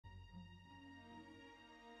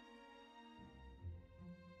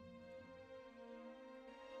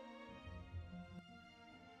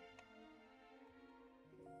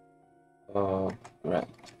Right.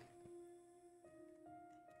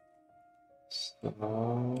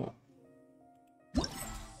 So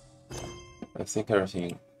I think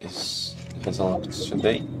everything has unlocked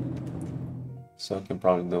today, so I can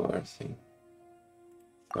probably do everything.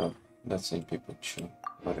 Oh, that's in people too.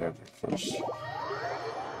 Whatever first.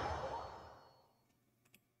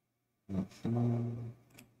 Mhm.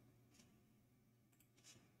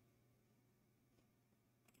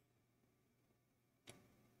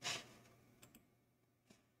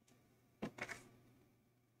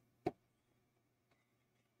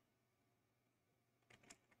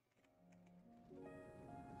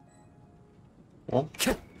 Well,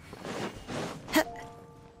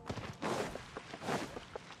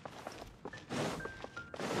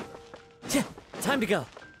 Time to go.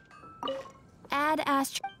 Add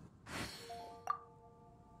astro.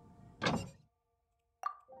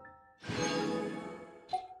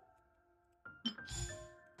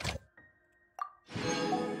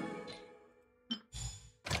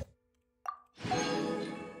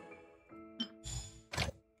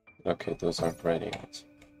 okay, those aren't ready yet.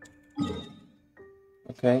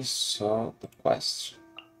 Okay, so the quest.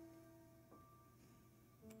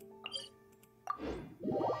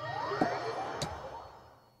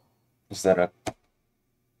 Is that a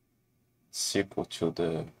sequel to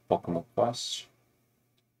the Pokemon quest?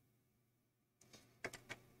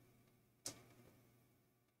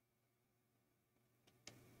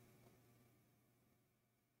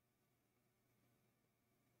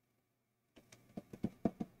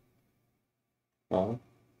 Well,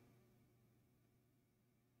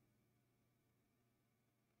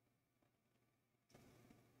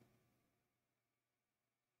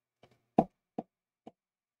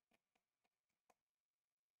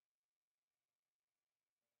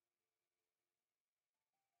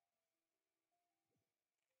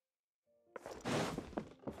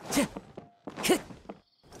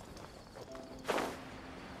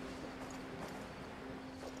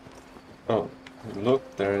 oh,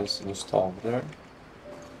 look, there's an stall there.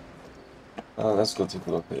 Let's go take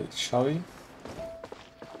a look at it, shall we?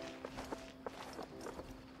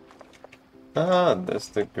 Ah, that's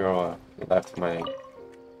the girl I left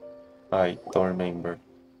I don't remember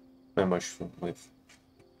my mushroom with.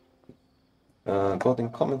 Golden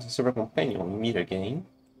Comet and Silver Companion, we meet again.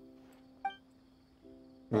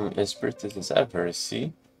 As pretty as ever, I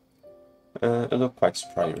see. You look quite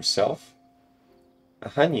spry yourself.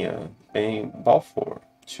 Hania and Balfour,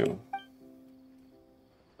 too.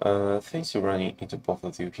 Thanks for running into both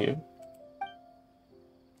of you here.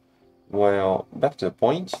 Well, back to the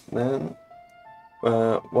point, then.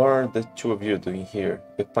 What are the two of you doing here?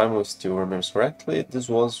 If Pamela still remembers correctly, this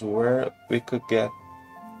was where we could get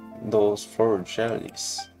those 4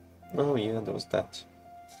 jellies. Oh yeah, there was that.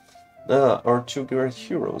 Our two great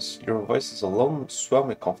heroes. Your voices alone swell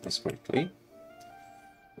my confidence greatly.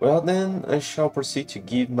 Well then, I shall proceed to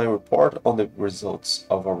give my report on the results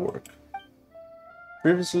of our work.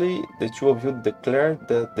 Previously, the two of you declared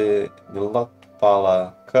that the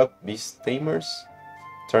Nilotpala Cup Beast Tamers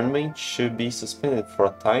tournament should be suspended for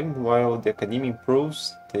a time while the Academy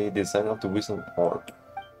improves the design of the Wisdom Orb.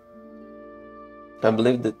 I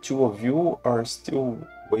believe the two of you are still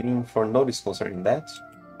waiting for notice concerning that.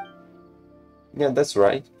 Yeah, that's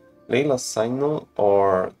right. Leila Sino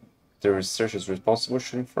or the researchers responsible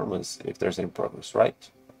should inform us if there's any progress, right?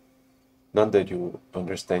 Not that you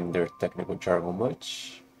understand their technical jargon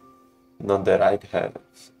much. Not that I'd have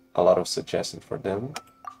a lot of suggestions for them.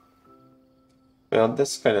 Well,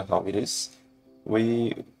 that's kind of how it is.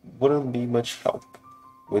 We wouldn't be much help.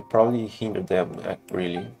 We'd probably hinder them,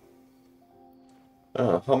 really.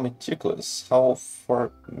 How meticulous, how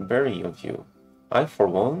forbearing of you. I, for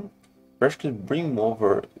one, practically brim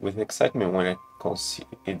over with excitement when I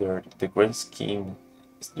consider the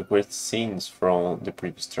great scenes from the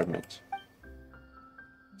previous tournament.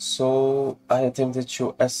 So, I attempted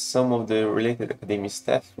to ask some of the related academic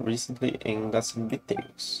staff recently and got some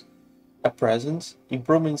details. At present,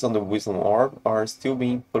 improvements on the Wisdom Orb are still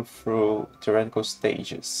being put through theoretical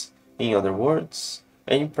stages. In other words,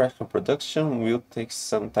 any practical production will take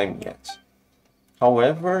some time yet.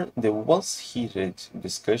 However, the once heated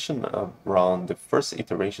discussion around the first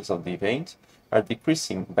iterations of the event are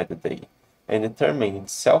decreasing by the day, and the tournament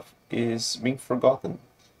itself is being forgotten,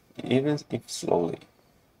 even if slowly.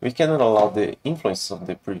 We cannot allow the influence of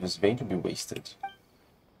the previous event to be wasted.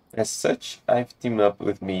 As such, I've teamed up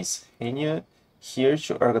with Miss Henia here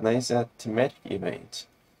to organize a thematic event.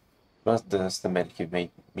 What does thematic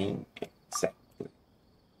event mean exactly?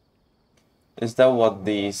 Is that what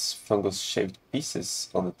these fungus-shaped pieces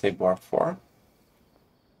on the table are for?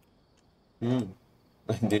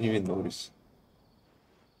 I didn't even notice.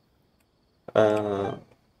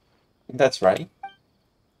 That's right.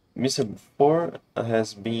 Mr. Before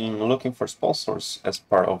has been looking for sponsors as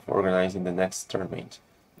part of organizing the next tournament,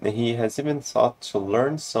 and he has even thought to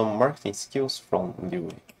learn some marketing skills from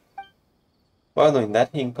Liu. While doing that,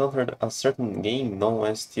 he encountered a certain game known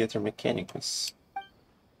as Theater Mechanicus.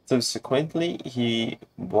 Subsequently, he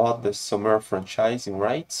bought the Summer franchising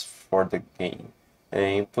rights for the game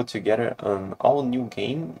and put together an all-new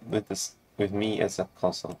game with me as a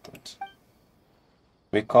consultant.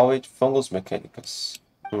 We call it Fungus Mechanicus.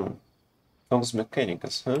 Fungus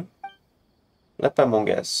Mechanicus, huh? Let Paimon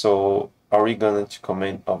guess. So, are we gonna take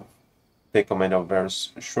command of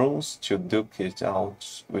various shrooms to duke it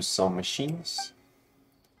out with some machines?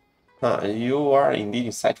 You are indeed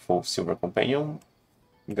insightful, Silver Companion.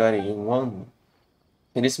 Got it in one.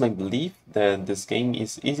 It is my belief that this game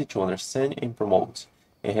is easy to understand and promote.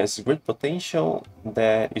 It has great potential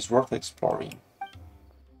that is worth exploring.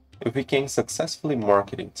 If we can successfully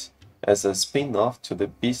market it as a spin-off to the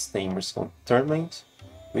Beast Tamers tournament,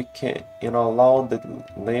 we can allow the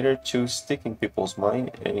later to stick in people's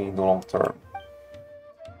mind in the long term.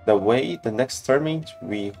 That way, the next tournament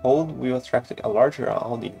we hold will attract a larger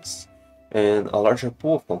audience and a larger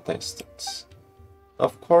pool of contestants.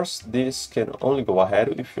 Of course, this can only go ahead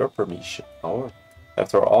with your permission.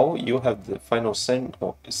 After all, you have the final say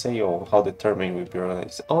on how the tournament will be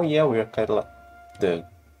organized. Oh yeah, we are kind of like the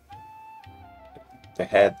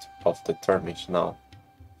head of the tournament now.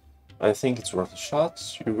 I think it's worth a shot.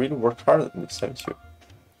 You really worked hard at this, haven't you?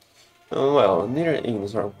 Well, neither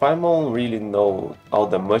Ings or Paimon really know all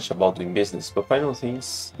that much about doing business, but Paimon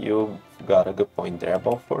thinks you got a good point there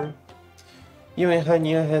about for. You and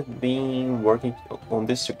Hania have been working on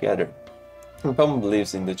this together. Paimon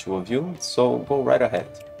believes in the two of you, so go right ahead.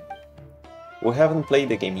 We haven't played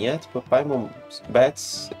the game yet, but Paimon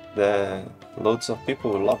bets that loads of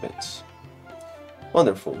people will love it.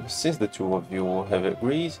 Wonderful, since the two of you have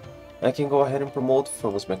agreed, I can go ahead and promote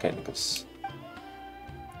Fungus Mechanicus.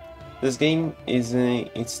 This game is in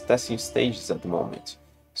its testing stages at the moment,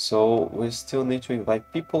 so we still need to invite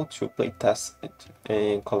people to play test it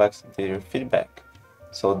and collect their feedback,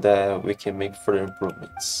 so that we can make further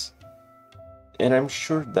improvements. And I'm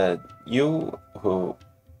sure that you, who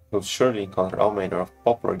surely encounter all manner of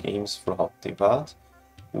popular games throughout the VOD,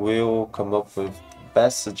 will come up with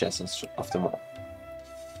best suggestions of them all.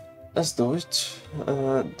 Let's do it.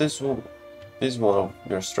 This is one of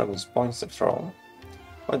your strongest points after all.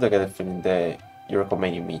 Why do I get a feeling that you're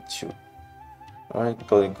recommending me to? Alright,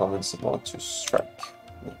 golden comments about to strike.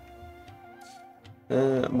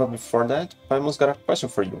 But before that, Paimon's got a question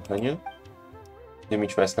for you, Hanya. Didn't mean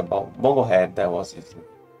to ask about bongo-head, that was it.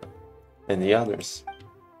 And the others.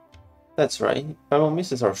 That's right, Paimon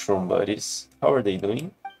misses our shroom buddies. How are they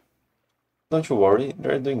doing? Don't you worry,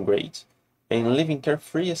 they're doing great. And living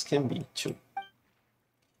carefree as can be, too.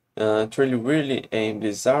 Really and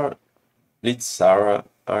Blitzara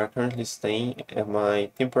are currently staying at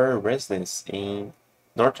my temporary residence in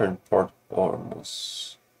northern Port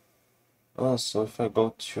Ormus. Oh, so if I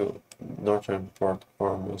go to northern Port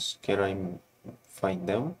Ormus, can I find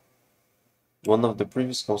them? One of the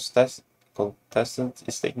previous contestants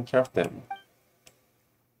is taking care of them.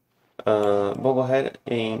 Bongo-head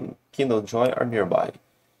and Kindle Joy are nearby.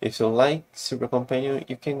 If you like Super Companion,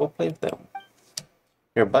 you can go play with them.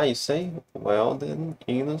 Nearby, you say? Well then,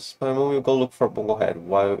 Ignis, Paimon will go look for bongo-head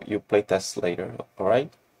while you play tests later,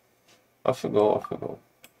 alright? Off you go, off you go.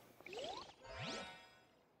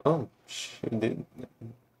 Oh, she did.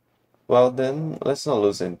 Well then, let's not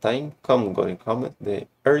lose any time. Come, Golden Comet, the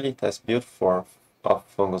early test build of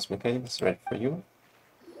Fungus Mechanicus is ready for you.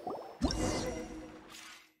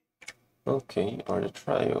 Okay, order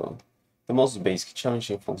trial. The most basic challenge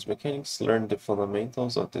in Fungus Mechanics, learn the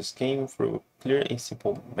fundamentals of this game through a clear and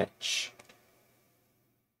simple match.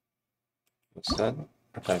 What's that?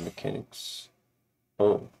 Archive Mechanics.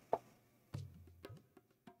 Oh.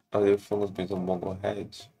 I live Fungus based on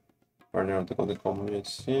bongo-head. Partner of the Golden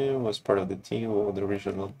Community, was part of the team of the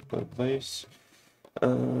original place.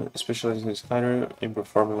 Specialized in Skyler in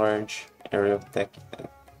performing large area of tech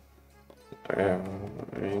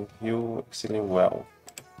review exceedingly well.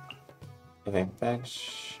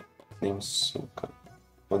 Impact, name Suka.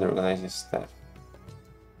 When organizing staff.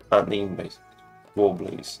 Name based.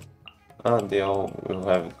 Wobblies. They all will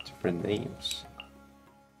have different names.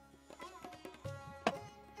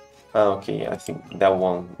 Okay, I think that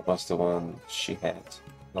one was the one she had.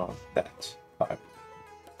 Not that vibe.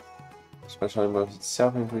 Special move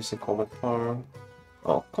itself increasing combat power.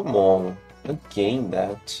 Oh, come on. Again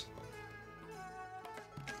that.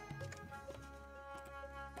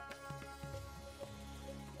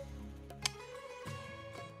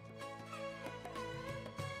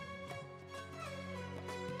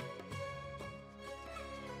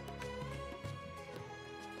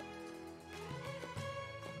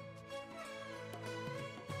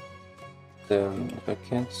 Then I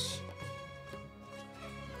can't.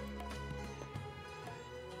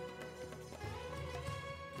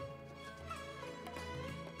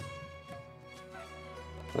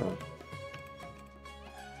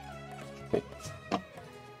 Okay.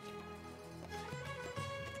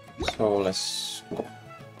 So let's go.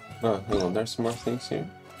 Oh, hang on, there's more things here.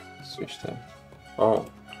 Switch them. Oh.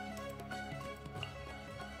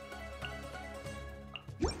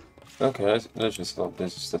 Okay, let's just go.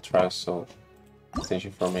 This is the trial, so stage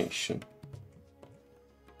information.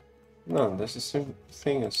 No, this is the same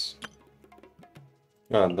thing as.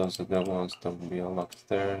 Ah, those are the ones that will be unlocked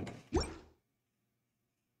there.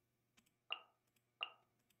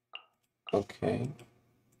 Okay.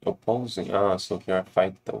 Opposing. Ah, so here I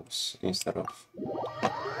fight those instead of.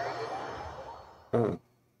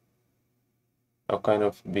 I'll kind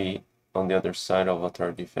of be on the other side of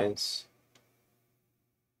Avatar defense.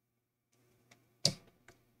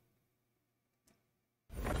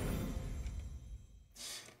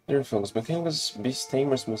 Dear Fungus Mechanicus, beast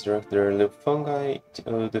tamers must direct their little fungi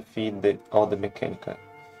to defeat all the Mechanica.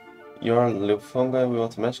 Your little fungi will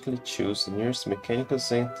automatically choose the nearest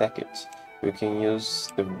Mechanicus and attack it. You can use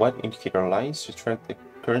the white indicator lines to track the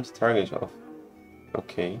current target of.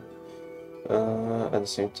 Okay. At the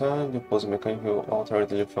same time, the opposing Mechanica will alter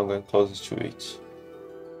the little fungi closest to it.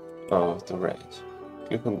 Oh, the red.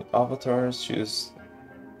 Click on the avatars, use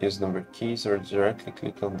number keys, or directly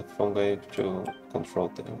click on the fungi to control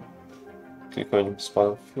them. Click on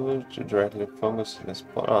spawn field to directly fungus in the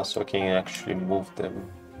spawn. Ah, so I can actually move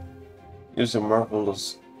them. Use the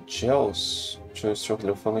marvelous gels to instruct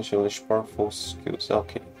the fungus to unleash powerful skills.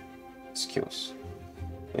 Okay, skills.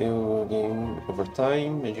 You will gain over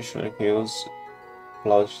time. Additionally, you can use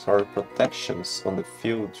laboratory protections on the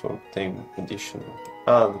field to obtain additional.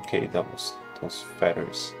 Ah, okay, that was those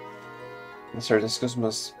feathers. Certain skills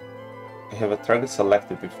must have a target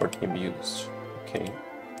selected before it can be used. Okay.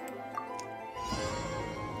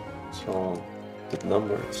 So the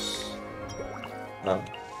numbers. Ah.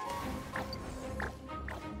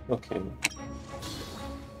 Okay.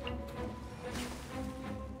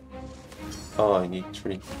 Oh, I need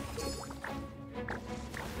 3.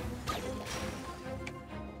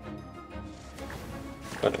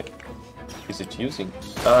 Got it. Is it using?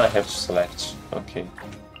 Ah, I have to select. Okay.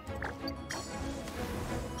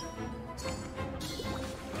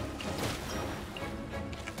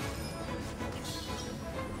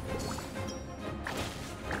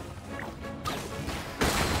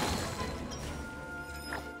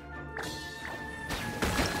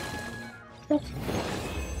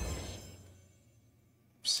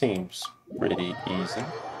 Seems pretty easy.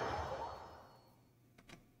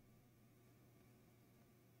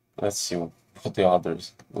 Let's see what the other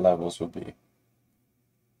levels will be.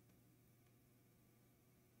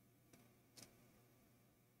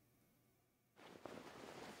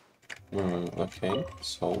 Okay,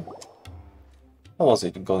 so how was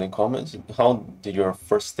it, Golden Comments? How did your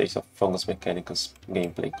first taste of Fungus Mechanicus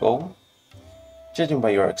gameplay go? Judging by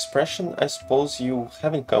your expression, I suppose you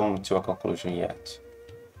haven't come to a conclusion yet.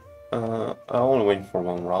 I only went for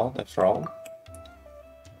one round, after all.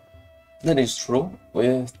 That is true.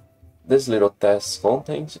 With this little test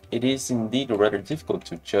content, it is indeed rather difficult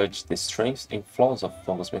to judge the strengths and flaws of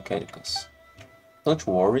Fungus Mechanicus. Don't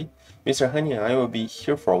worry, Mr. Honey and I will be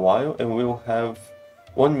here for a while and we will have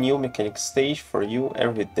one new mechanic stage for you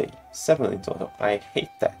every day. 7 in total. I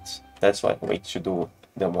hate that. That's why I wait to do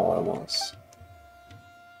them all at once.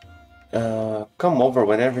 Come over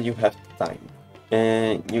whenever you have time,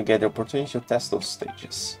 and you get the opportunity to test those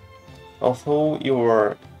stages. Although you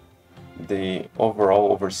are the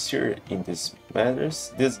overall overseer in these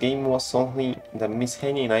matters, this game was something that Miss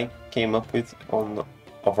Henny and I came up with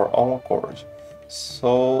of our own accord.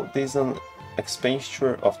 So there's an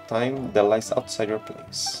expenditure of time that lies outside your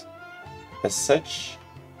place. As such,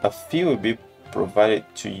 a fee will be provided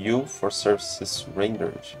to you for services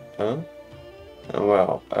rendered. Huh?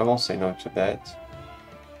 Well, I won't say no to that.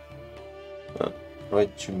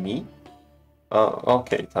 Right to me?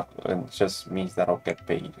 Okay, it just means that I'll get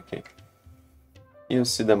paid, okay. You'll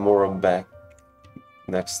see the moral back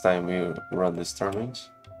next time we run this tournament.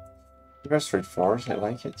 Very straightforward, I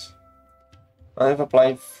like it. I've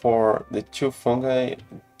applied for the 2 fungi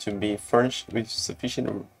to be furnished with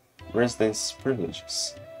sufficient residence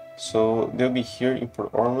privileges, so they'll be here in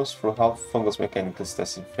Port Ormus throughout Fungus Mechanicus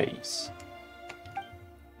testing phase.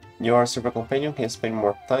 Your server companion can spend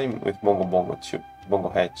more time with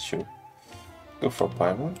bongo-head too. Good for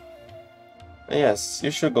Paimon. Yes,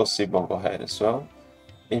 you should go see bongo-head as well.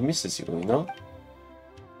 It misses you, you know?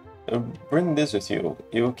 Bring this with you.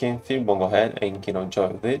 You can feed bongo-head and can enjoy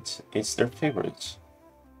with it. It's their favorite.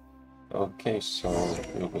 Okay, so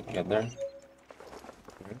we'll go together.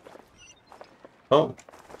 Oh,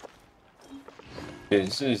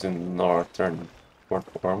 this is in northern Port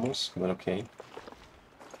Ormus, but okay.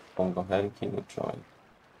 Bongo-head can enjoy.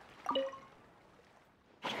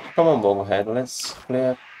 Come on, bongo-head, let's play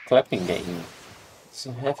a clapping game. Let's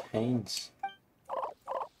have hands.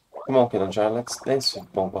 Come on, Killjoy, let's dance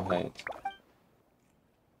with bongo-head.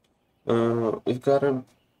 We've gotten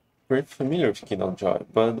pretty familiar with Killjoy,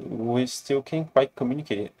 but we still can't quite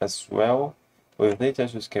communicate as well with it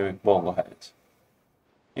as we can with bongo-head.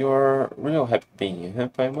 You're real happy being here, huh,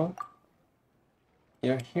 Paimon?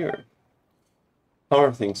 You're here. How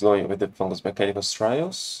are things going with the Fungus Mechanicus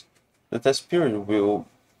trials? The test period will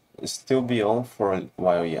still be on for a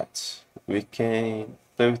while yet. We can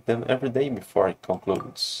play with them every day before it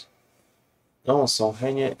concludes. Oh, so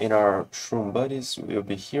Hanya and our shroom buddies will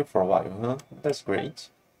be here for a while, huh? That's great.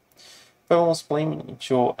 I was planning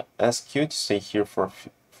to ask you to stay here for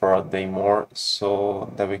a day more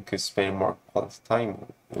so that we could spend more quality time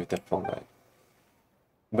with the fungi.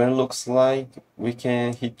 But it looks like we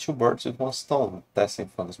can hit two birds with one stone, testing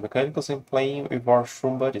Fungus Mechanicus and playing with our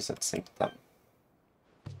shroom buddies at the same time.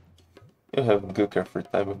 You have good carefree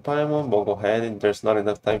time with Paimon, bongo-head, and there's not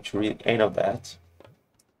enough time to read any of that.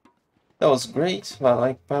 That was great, but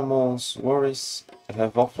like Paimon's worries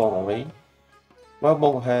have all flown away. Well,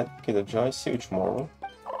 bongo-head, Killjoy, see you tomorrow.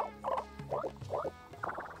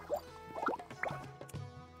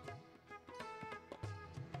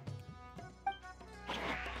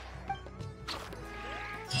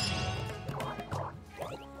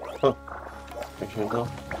 Huh.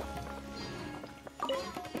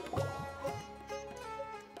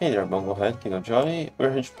 Hey there, bongo-head, Killjoy.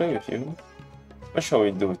 We're here to play with you. What shall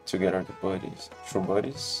we do together, the buddies? True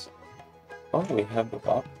buddies? Oh, we have the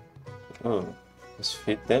up. Oh, let's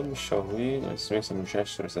feed them, shall we? Let's make some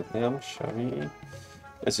gestures at them, shall we?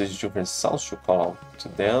 Let's use different sounds to call out to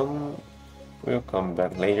them. We'll come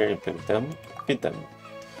back later and play with them. Feed them.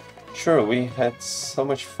 Sure, we had so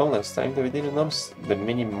much fun last time that we didn't notice the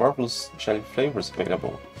many marvelous jelly flavors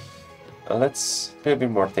available. Let's pay a bit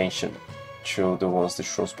more attention to the ones the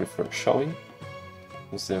shrooms prefer, shall we?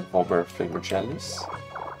 Use the Volbear flavored jellies.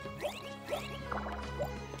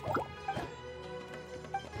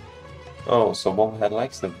 Oh, so bongo-head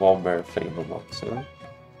likes the Volbear flavor ones, huh?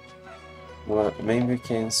 Well, maybe we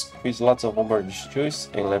can squeeze lots of Volbear juice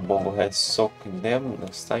and let bongo-head soak in them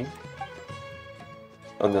next time.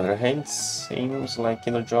 On the other hand, seems like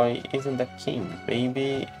Killjoy isn't that keen.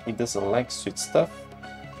 Maybe he doesn't like sweet stuff.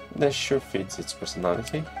 That sure fits its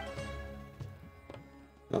personality.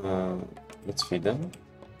 Let's feed them.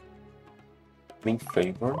 Mint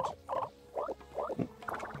flavored.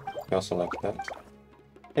 I also like that.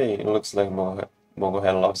 Hey, it looks like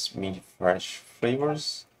bongo-head loves mint fresh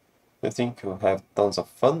flavors. I think you'll have tons of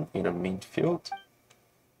fun in a mint field.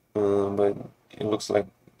 But it looks like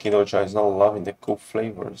Killjoy is not loving the cool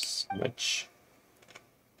flavors much.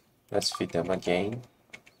 Let's feed them again.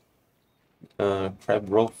 Crab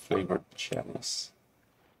roll flavored jellies.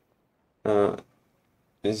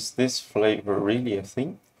 Is this flavor really a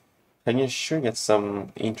thing? Can you sure get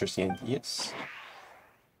some interesting ideas?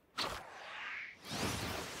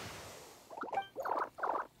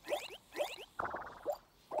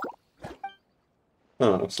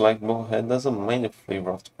 Looks like bongo-head doesn't mind the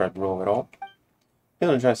flavor of the crab roll at all.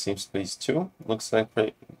 Killjoy seems pleased too. Looks like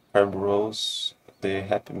crab rolls the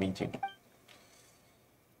happy medium.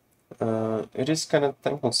 It is kind of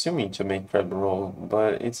time consuming to make crab roll,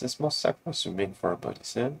 but it's a small sacrifice to make for our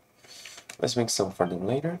buddies, eh? Let's make some for them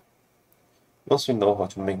later. Once we know how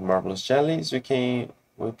to make marvelous jellies, we can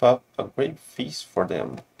whip up a great feast for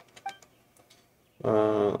them.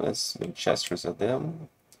 Let's make gestures at them.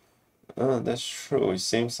 That's true. It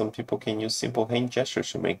seems some people can use simple hand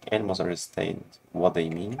gestures to make animals understand what they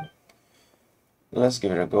mean. Let's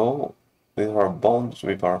give it a go. With our bonds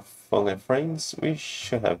with our fungi friends, we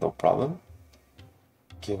should have no problem.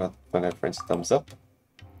 Give our fungi friends a thumbs up.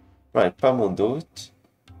 Right, Paimon do it.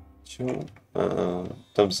 2.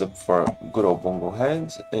 Thumbs up for good old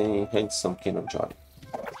bongo-head and handsome Killjoy.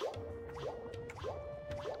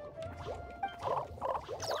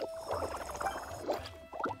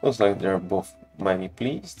 Looks like they're both mighty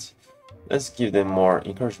pleased. Let's give them more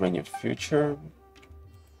encouragement in the future.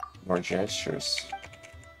 More gestures.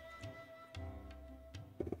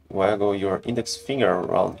 Waggle your index finger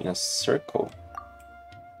around in a circle.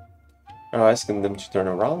 Are asking them to turn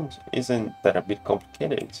around? Isn't that a bit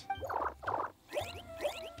complicated?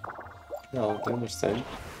 No, I understand.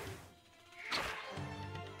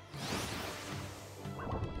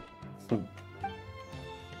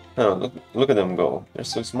 Oh, look at them go. They're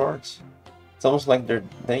so smart. It's almost like they're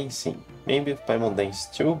dancing. Maybe if Paimon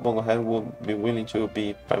danced too, bongo-head would be willing to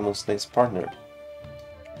be Paimon's dance partner.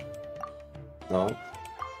 No?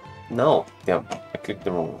 No! Damn, I clicked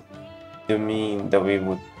the wrong one. You mean that we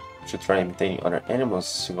should try imitating other animals,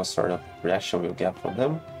 see what sort of reaction we'll get from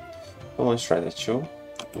them? Come on, let's try that too.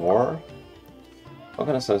 Or... what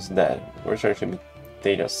kind of sound is that? We're trying to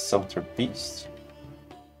imitate a sumpter beast?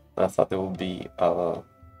 I thought there would be a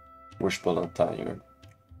wishbone tiger.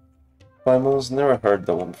 Paimon's never heard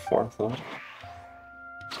that one before, though.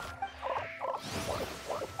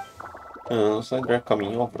 Looks like they're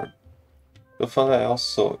coming over. The fungi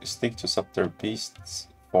also stick to sumpter beasts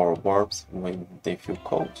for warmth when they feel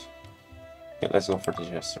cold. Okay, let's go for the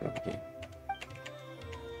gesture again.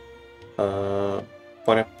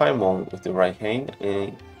 Point a Paimon with the right hand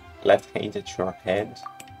and left hand at your head.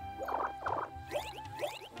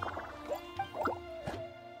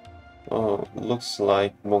 Oh, looks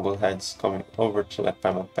like bongo-head's coming over to let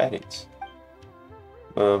Paimon pet it.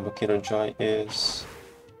 Joy is...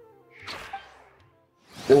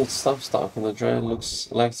 Dude, stop. Joy looks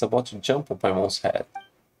like it's about to jump on Paimon's head.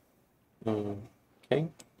 Okay.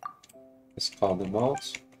 Let's call them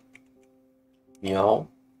out. Meow.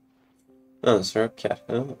 Answer, cat.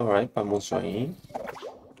 Alright, Paimon's joining.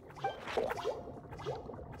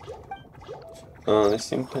 They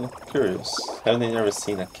seem kind of curious. Have they never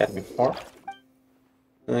seen a cat before?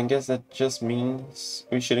 And I guess that just means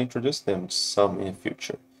we should introduce them to some in the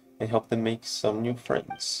future and help them make some new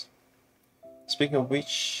friends. Speaking of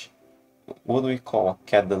which, what do we call a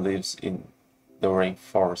cat that lives in the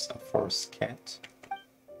rainforest a forest cat?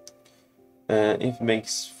 If it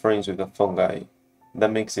makes friends with a fungi,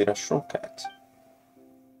 that makes it a shroom cat.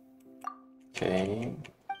 Okay,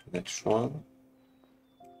 next one.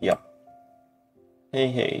 Yep.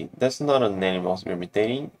 Hey, that's not an animal we're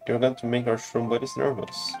imitating. You're going to make our shroom buddies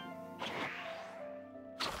nervous.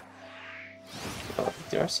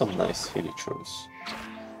 There are some nice villagers.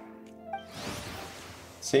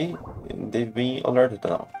 See, they've been alerted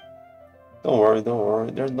now. Don't worry,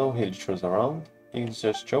 there are no villagers around. He's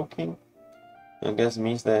just joking. I guess it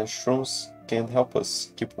means that shrooms can help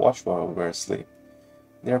us keep watch while we're asleep.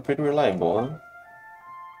 They are pretty reliable, huh?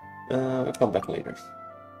 We'll come back later.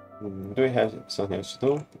 Do we have something else to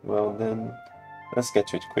do? Well then, let's get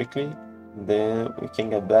to it quickly. Then we can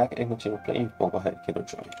get back and continue playing with bongo-head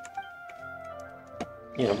Joy.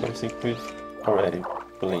 Yeah, but I think we've already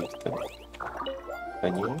played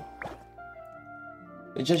them.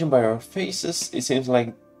 Judging by our faces, it seems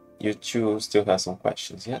like you two still have some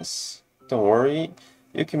questions, yes? Don't worry,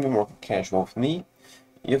 you can be more casual with me.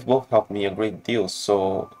 You've both helped me a great deal,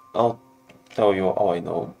 so I'll tell you all I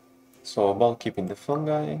know. So about keeping the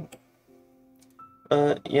fungi...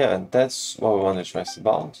 yeah, that's what we wanted to ask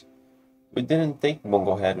about. We didn't take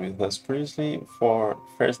bongo-head with us previously for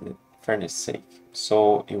fairness sake,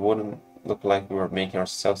 so it wouldn't look like we were making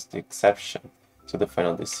ourselves the exception to the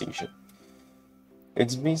final decision.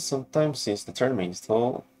 It's been some time since the tournament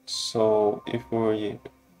though, so if we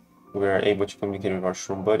were able to communicate with our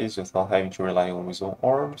shroom buddies without having to rely on his own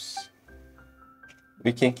arms,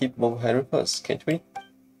 we can keep bongo-head with us, can't we?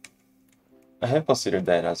 I have considered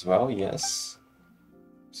that as well, yes.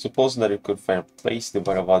 Suppose that we could find a place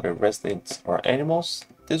devoid of other residents or animals,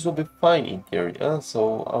 this will be fine in theory,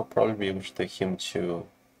 so I'll probably be able to take him to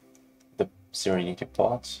the Serenity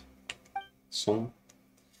Pot soon.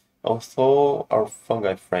 Although our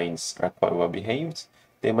fungi friends are quite well behaved,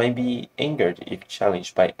 they might be angered if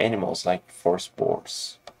challenged by animals like forest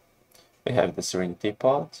boars. We have the Serenity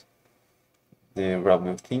Pot. The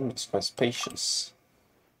realm theme is quite spacious.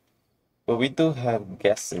 But we do have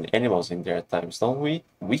guests and animals in there at times, don't we?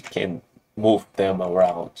 We can move them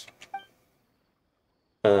around.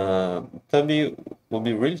 Tubby would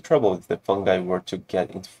be really troubled if the fungi were to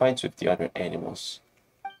get into fights with the other animals.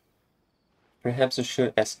 Perhaps we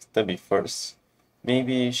should ask Tubby first.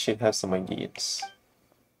 Maybe she'd have some ideas.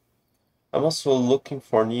 I'm also looking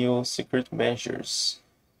for new secret measures,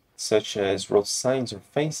 such as road signs or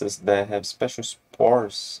fences that have special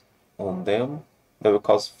spores on them that will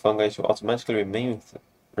cause fungi to automatically remain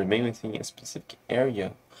within a specific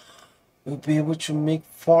area. We'll be able to make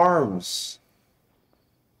farms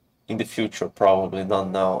in the future, probably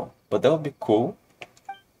not now, but that would be cool.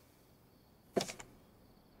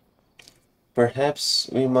 Perhaps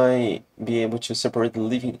we might be able to separate the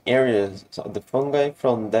living areas of the fungi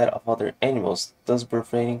from that of other animals, thus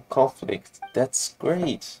preventing conflict. That's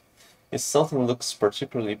great. If something looks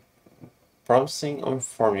particularly promising, I'll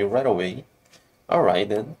inform you right away. Alright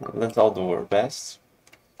then, let's all do our best.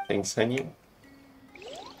 Thanks, honey.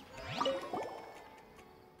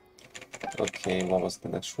 Okay, what was the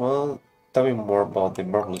next one? Tell me more about the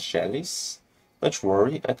marvelous jellies. Don't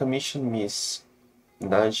worry, I commissioned Miss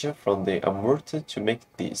Naja from the Amurta to make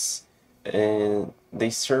these, and they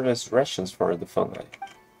serve as rations for the fungi.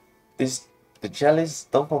 The jellies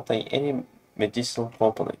don't contain any medicinal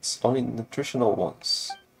components, only nutritional ones.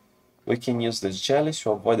 We can use these jellies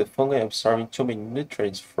to avoid the fungi absorbing too many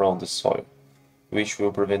nutrients from the soil, which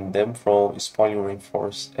will prevent them from spoiling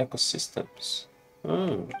reinforced ecosystems.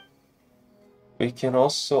 We can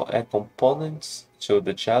also add components to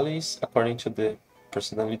the jellies according to the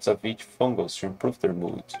personalities of each fungus to improve their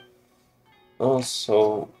mood.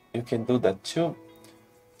 Also, you can do that too.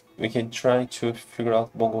 We can try to figure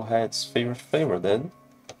out bongo-head's favorite flavor then.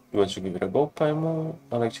 You want to give it a go, Paimon?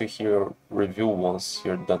 I'd like to hear your review once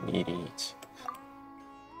you're done eating it.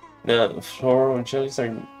 Now, floral jellies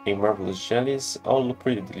are marvelous jellies, all look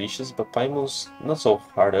pretty delicious, but Paimon's not so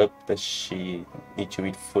hard up that she needs to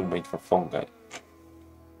eat food made for fungi.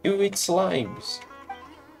 You eat slimes!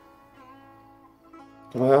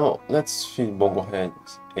 Well, let's feed bongo-head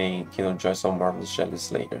and can enjoy some marvelous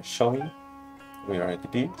jellies later, shall we? We already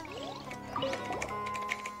did.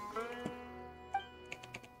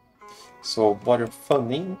 So, what you're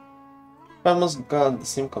funding? Paimon's got the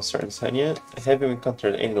same concerns, Hanya. Have you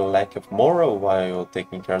encountered any lack of morale while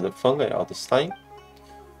taking care of the fungi all this time?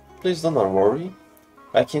 Please do not worry.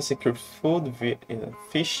 I can secure food via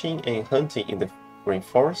fishing and hunting in the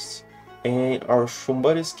rainforest, and our shroom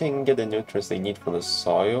buddies can get the nutrients they need from the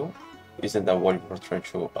soil. Isn't that what we're trying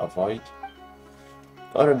to avoid?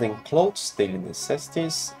 Other than clothes, daily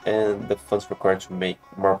necessities, and the funds required to make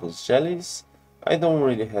marvelous jellies, I don't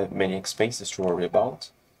really have many expenses to worry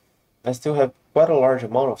about. I still have quite a large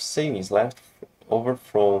amount of savings left over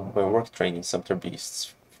from my work training Sumpter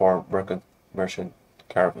Beasts for merchant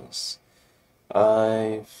caravans.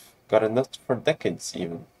 I've got enough for decades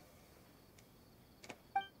even.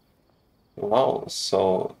 Wow,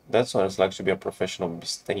 so that's what it's like to be a professional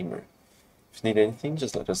beast tamer. If you need anything,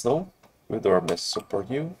 just let us know. We'll do our best to support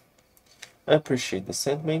you. I appreciate the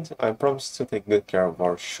sentiment. I promise to take good care of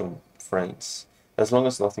our Shun friends. As long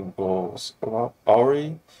as nothing goes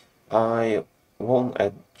awry, I won't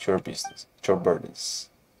add to your business, to your burdens.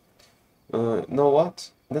 Know what?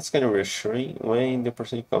 That's kind of reassuring. When the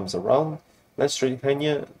opportunity comes around, let's treat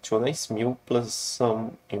Hanya to a nice meal plus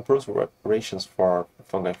some improved rations for our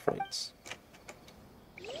fungi friends.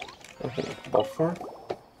 Okay, buffer.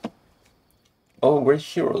 Oh, great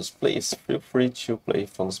heroes, please feel free to play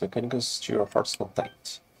Fungus Mechanicus to your heart's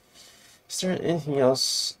content. Is there anything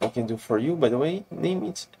else I can do for you, by the way? Name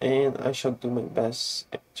it, and I shall do my best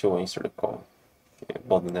to answer the call. Okay,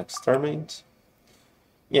 about the next tournament.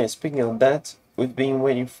 Yeah, speaking of that, we've been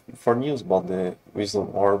waiting for news about the Wisdom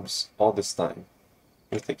Orbs all this time.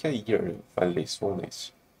 It'll take a year, at least, won't it?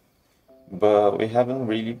 But we haven't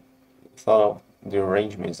really thought of the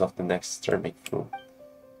arrangements of the next tournament through.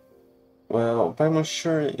 Well, I'm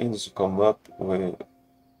sure it'll come up with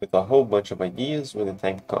a whole bunch of ideas when the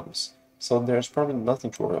time comes, so there's probably nothing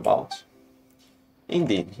to worry about.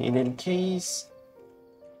 Indeed, in any case,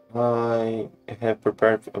 I have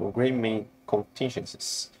prepared a great many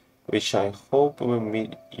contingencies, which I hope will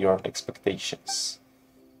meet your expectations.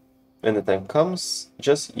 When the time comes,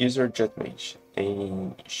 just use your judgment,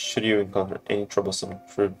 and should you encounter any troublesome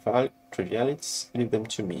trivialities, leave them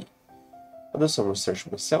to me. I'll do some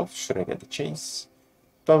research myself, should I get the chance.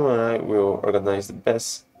 Tom and I will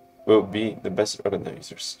be the best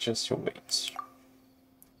organizers, just you wait.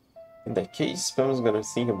 In that case, Pam's gonna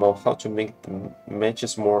think about how to make the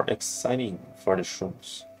matches more exciting for the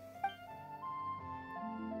shrooms.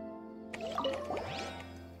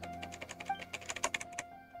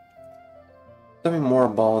 Tell me more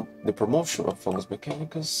about the promotion of Fungus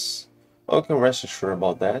Mechanicus. I can rest assured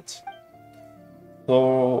about that.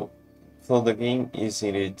 Though the game is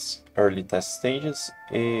in its early test stages,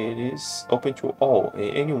 it is open to all,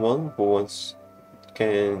 and anyone who wants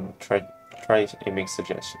can try it and make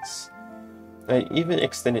suggestions. I even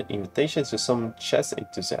extended invitations to some chess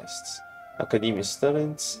enthusiasts, academia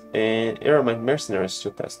students, and airmine mercenaries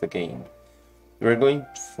to test the game. We're going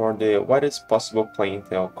for the widest possible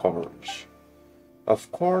clientele coverage. Of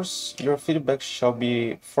course, your feedback shall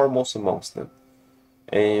be foremost amongst them,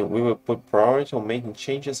 and we will put priority on making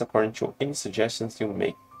changes according to any suggestions you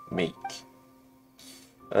make.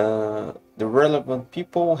 The relevant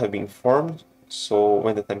people have been informed, so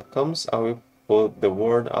when the time comes, I will put the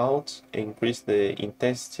word out and increase the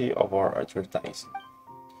intensity of our advertising.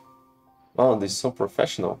 Wow, this is so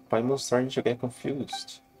professional. Paimon's starting to get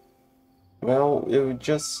confused. Well, we'll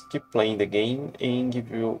just keep playing the game and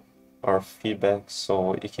give you our feedback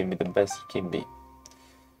so it can be the best it can be.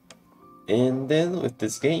 And then with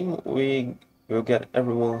this game, we will get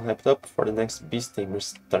everyone hyped up for the next Beast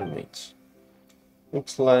Tamers tournament.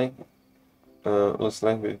 Looks like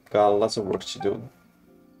we got lots of work to do.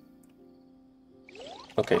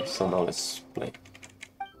 Okay, so now let's play.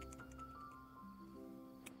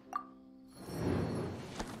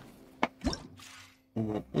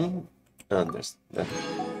 Understand.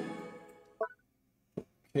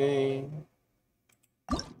 Okay.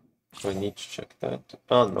 I need to check that.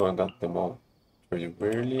 Oh no, I got them all pretty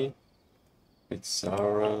early. It's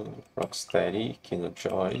Zara, Rocksteady,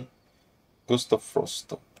 Kinojoy, Gusto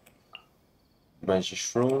Frosto,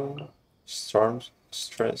 Magishroom, Storm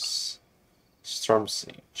Stress, Storm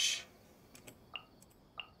Sage.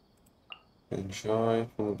 Enjoy,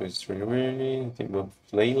 Fungus really early, team of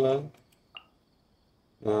Layla,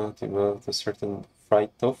 team of a certain fried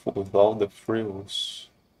tofu with all the frills.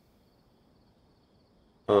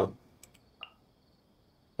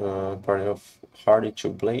 Party of Hardy Two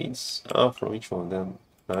Blades. From each one of them.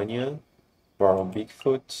 Anya, Baron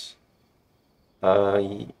Bigfoot,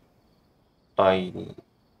 I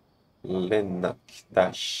Lenak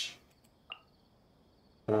Dash,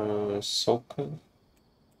 Soka,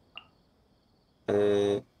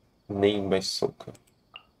 named by Soka.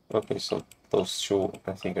 Okay, so those two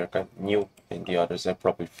I think are kind of new, and the others I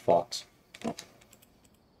probably fought.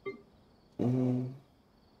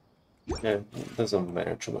 Yeah, it doesn't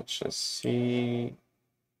matter too much. Let's see.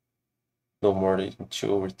 No more than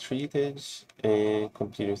 2 retreated and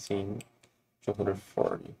complete within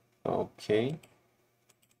 240. Okay.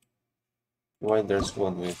 Why there's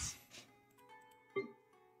one with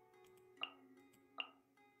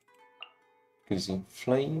using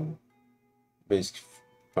flame, basic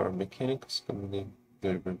power mechanics, coming in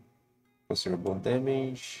deliver considerable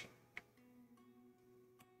damage.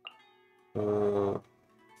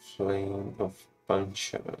 Flame of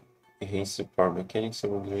punch, enhanced power mechanics,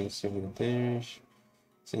 doing severe damage.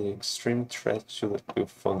 It's an extreme threat to the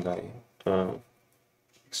fungi.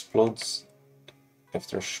 Explodes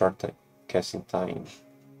after a short time casting time.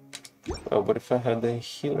 But if I had a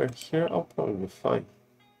healer here, I'll probably be fine.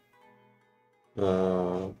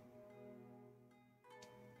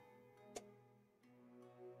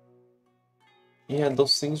 Yeah,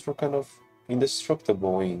 those things were kind of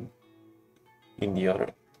indestructible in the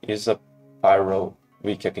other. Is a pyro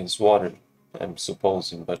weak against water, I'm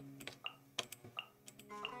supposing, but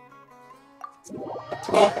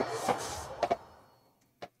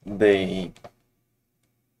they,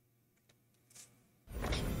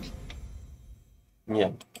 yeah,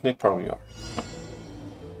 they probably are.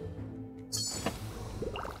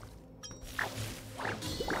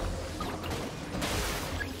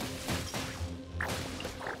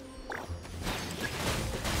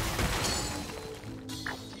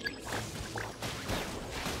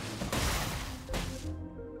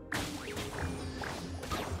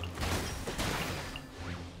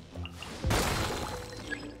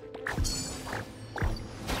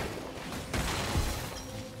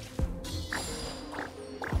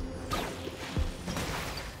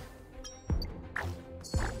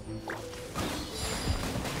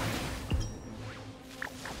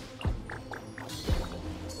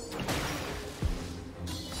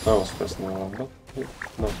 I was pressing the wrong button.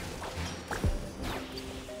 No.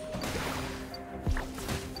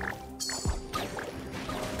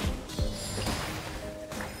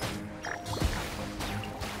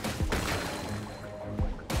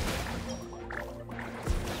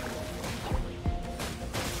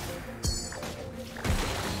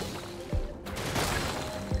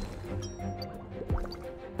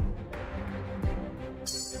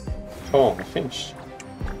 Oh, I finished.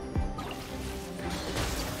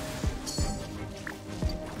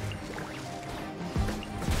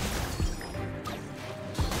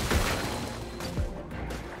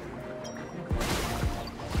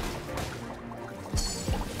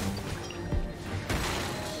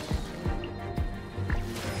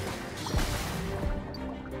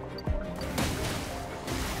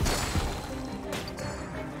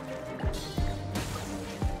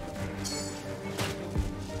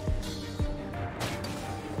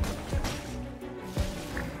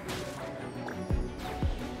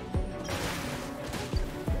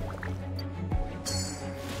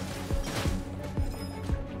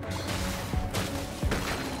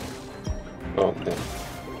 Oh, damn.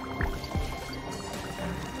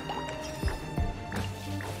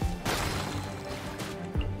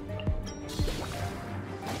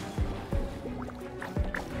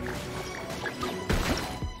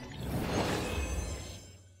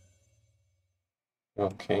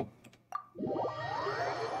 Okay.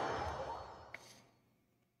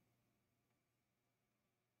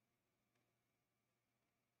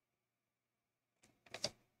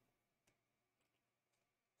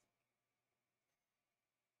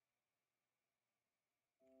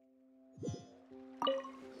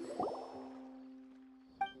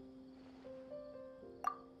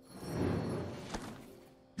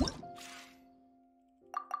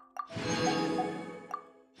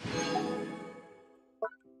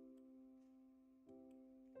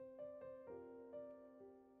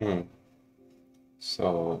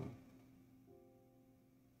 So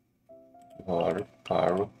water,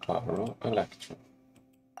 pyro, electro.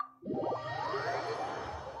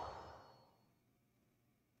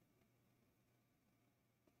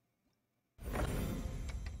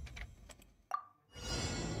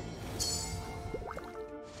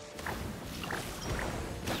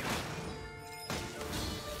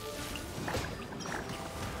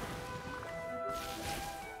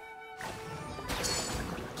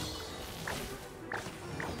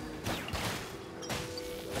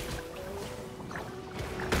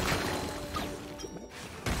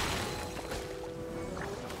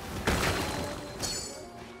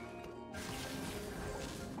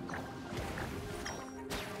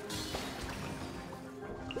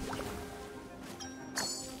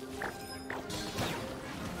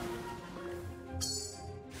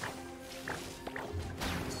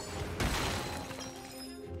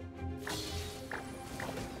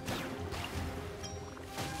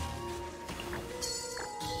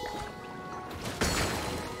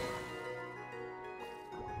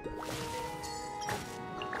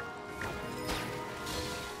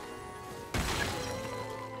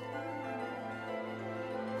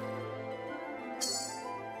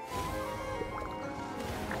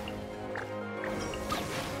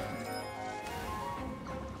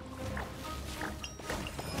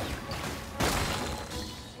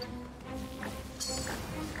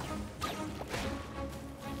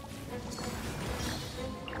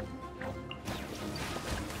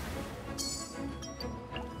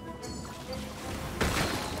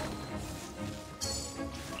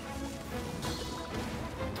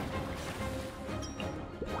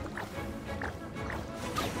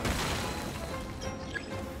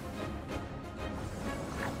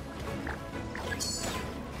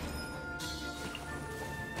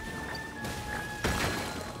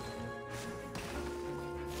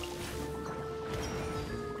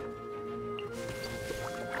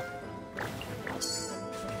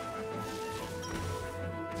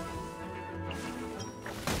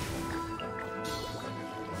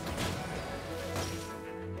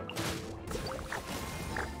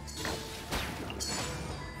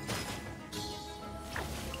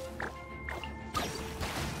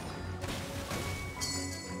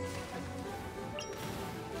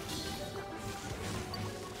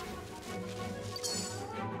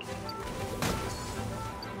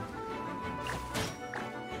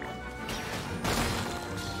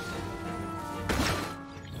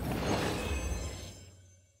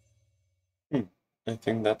 I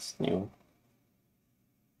think that's new.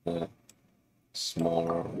 The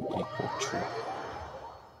smaller equal to.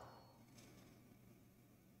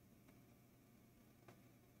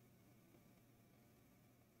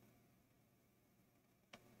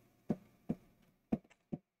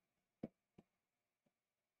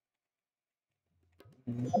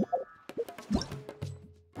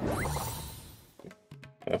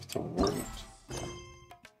 Afterward.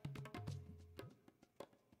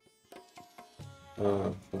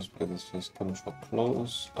 First because this comes for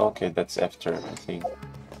close. Okay, that's after, I think.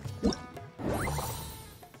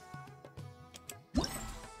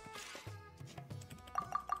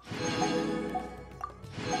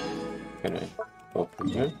 Can I open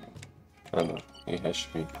here? Oh no, it has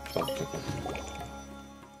to be talked about.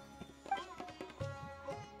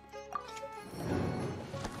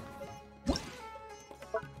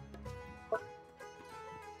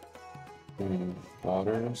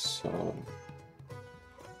 Water, so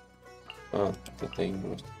the thing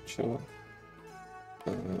was two.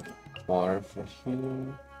 Water for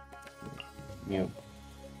here. New.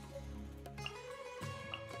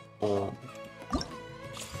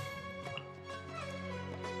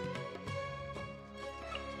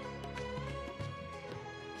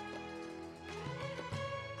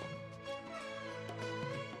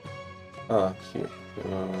 Here.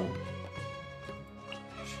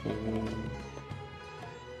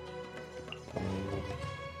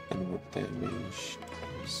 Animal damage,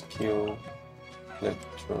 skill,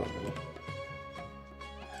 electro.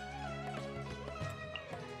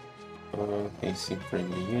 AC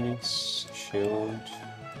friendly units, shield.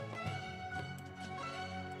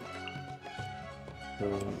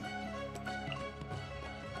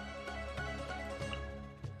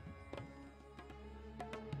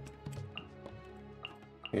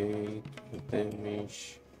 Okay,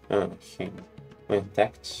 damage. Heal. When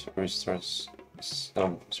attacked, restores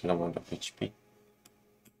some amount of HP.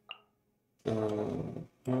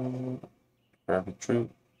 Rapid true.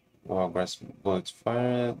 While grass bullets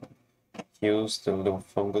fired, heals the little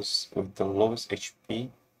fungus with the lowest HP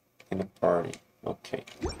in the party. Okay.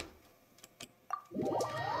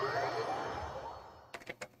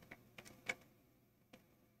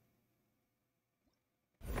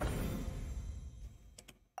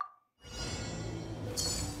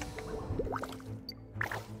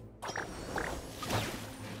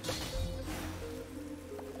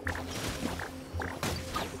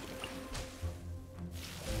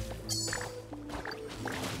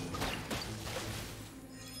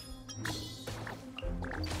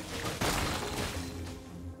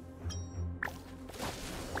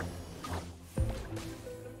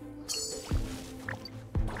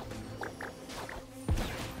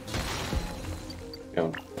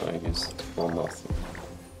 No, I used for nothing.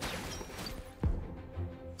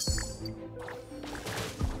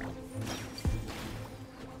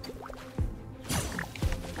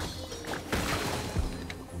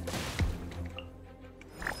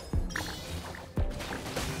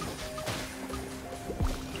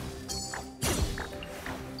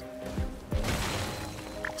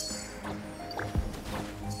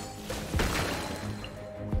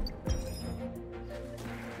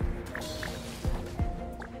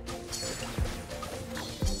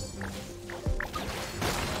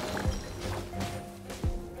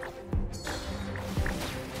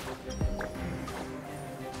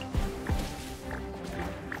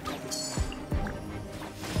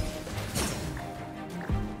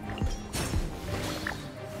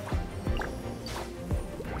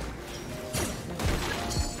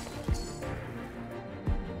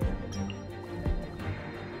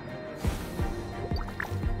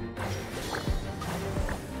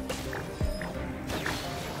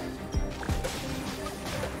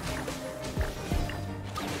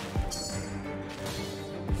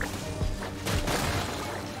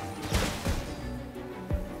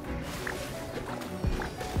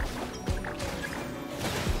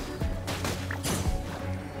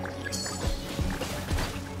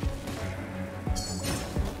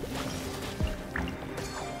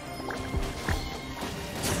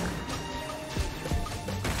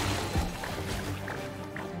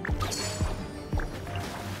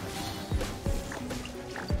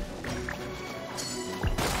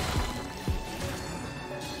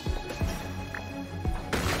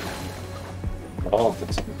 Oh,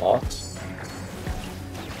 that's a lot.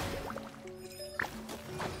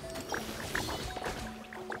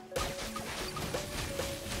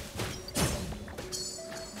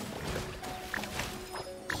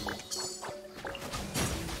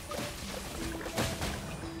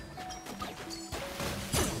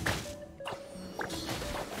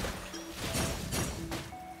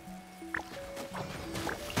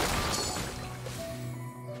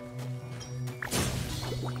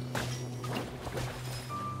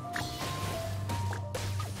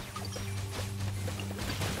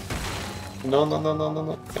 No, no, no, no, no,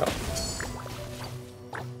 no. Yeah.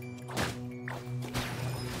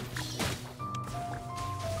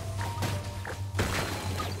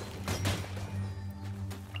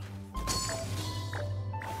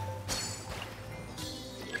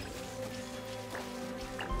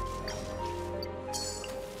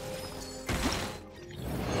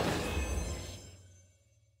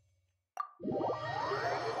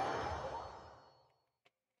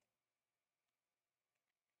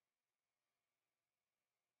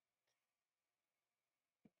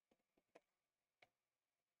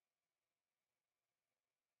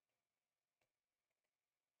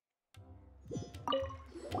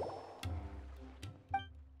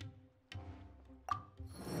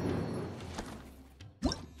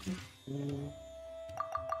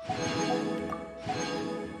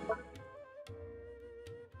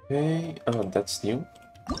 Okay, oh, that's new.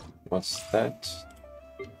 What's that?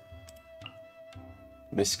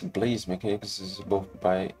 Basic Blaze Mechanicus is both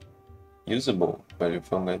by usable value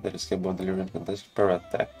fungi that is capable of delivering fantastic power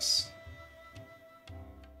attacks.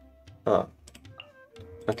 Ah,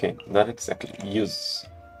 okay, not exactly use.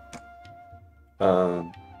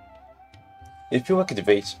 If you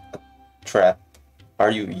activate a trap,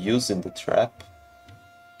 are you using the trap?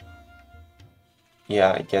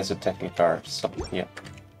 Yeah, I guess you technically are. So yeah,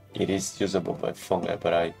 it is usable by fungi,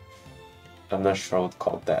 but I'm not sure I would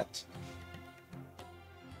call that.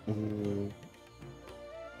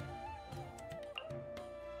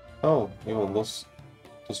 Oh, even those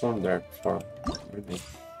weren't there before. Really.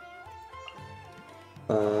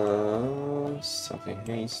 Something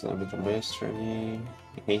haste, a little bit of mastery,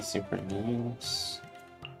 hasting for needs,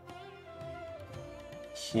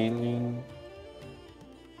 healing.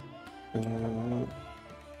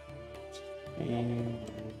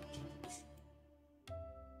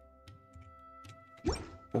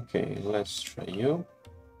 Okay, let's try you.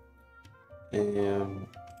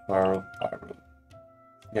 Paro.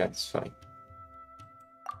 Yeah, it's fine.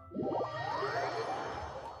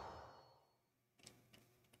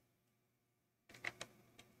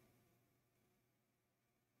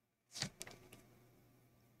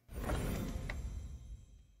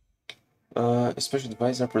 Special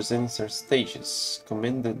devices are presented in certain stages.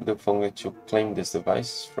 Command the fungi to claim this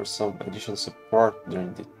device for some additional support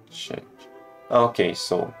during the change. Okay,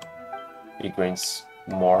 so it grants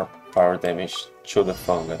more power damage to the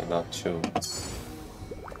fungi, not to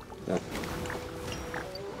the...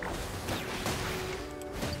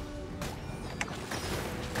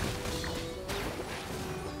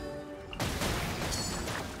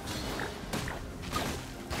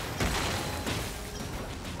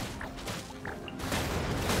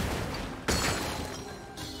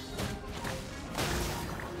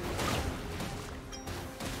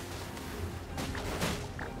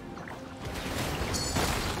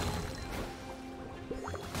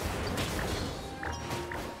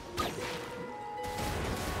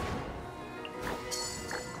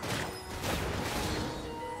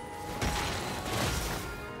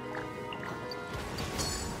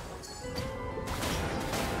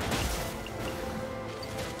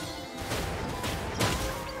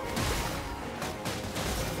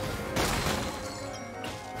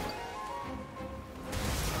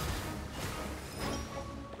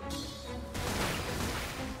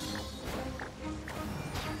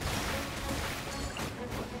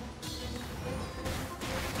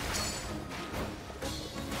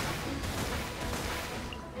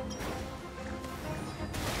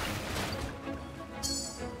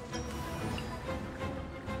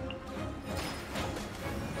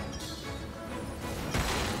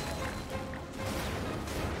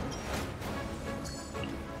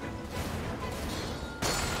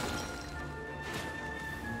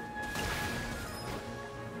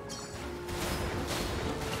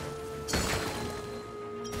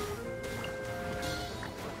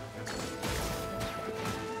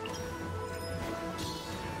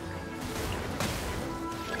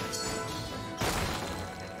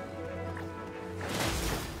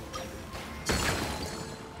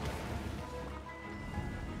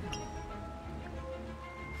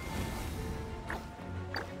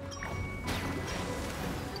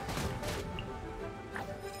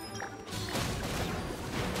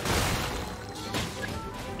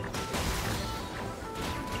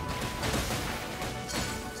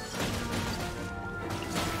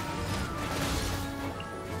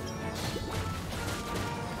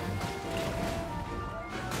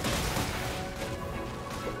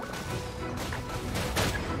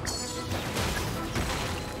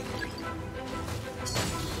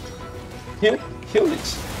 Kill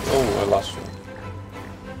it! Oh, I lost you.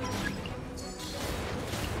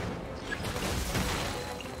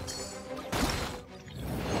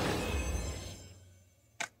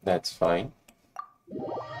 That's fine.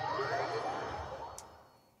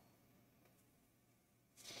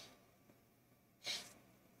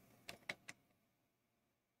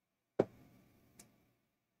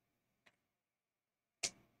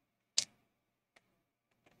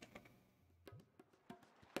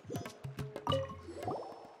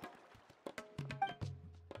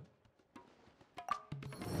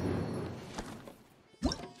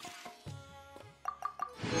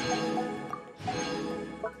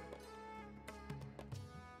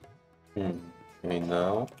 Okay,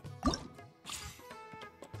 now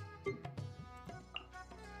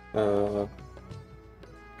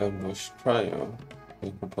ambush trial.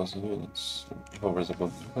 Decomposing units. Hovers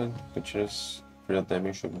above the gun, which is real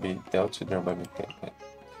damage should be dealt to nearby mechanic.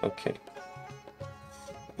 Okay.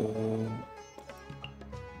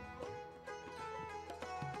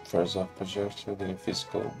 Fires off projectile, then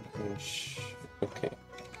physical damage. Okay.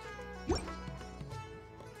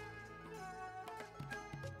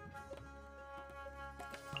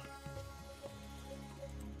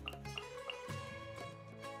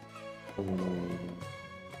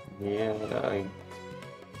 Yeah,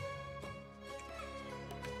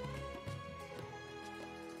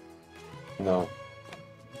 No,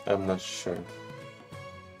 I'm not sure.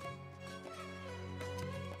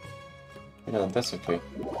 Yeah, that's okay.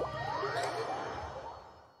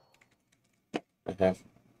 I have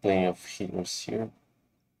plenty of healers here.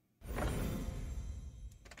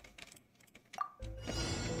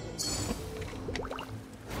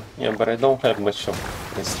 Yeah, but I don't have much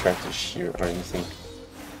of a strategy here or anything.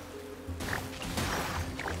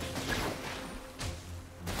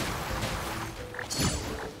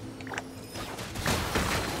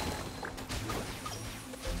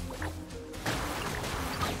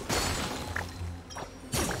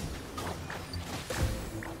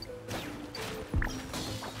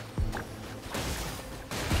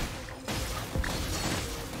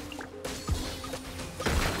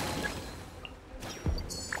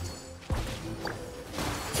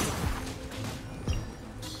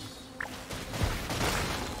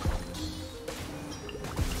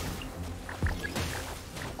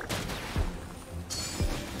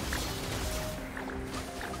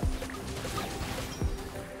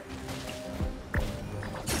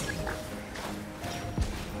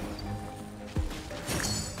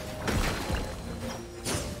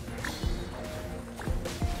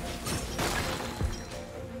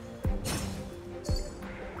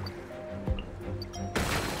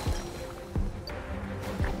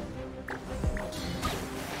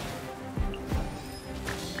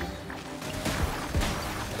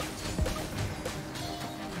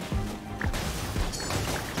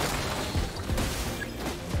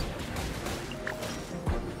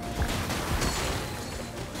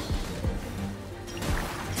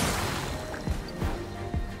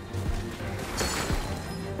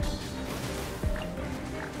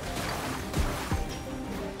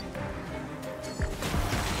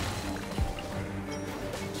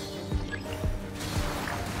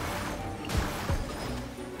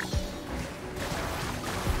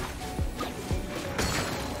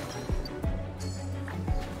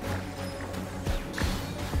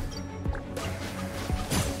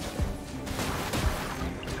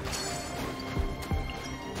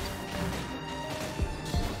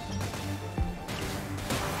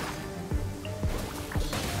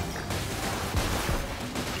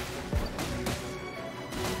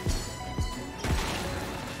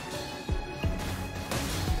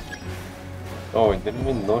 Oh, I didn't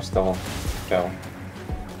even notice that one fell.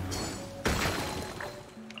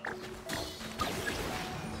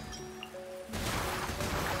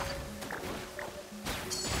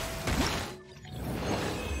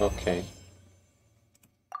 Okay.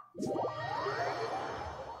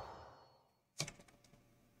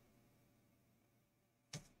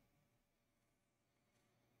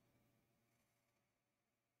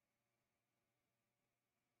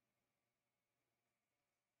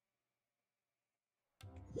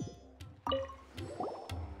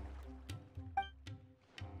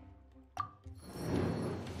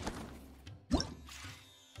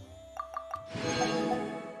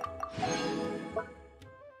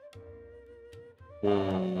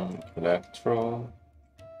 Electro,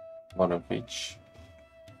 one of each.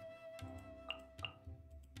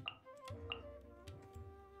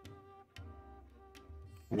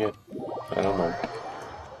 Yeah, I don't know.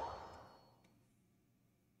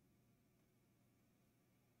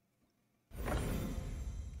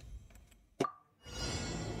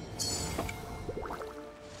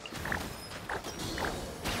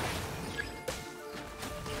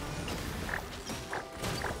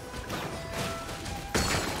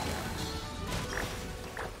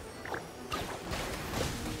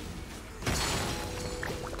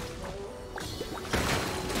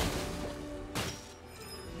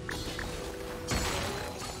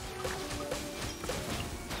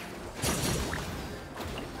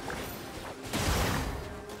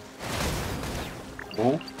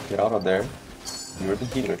 Get out of there. You're the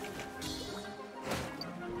healer.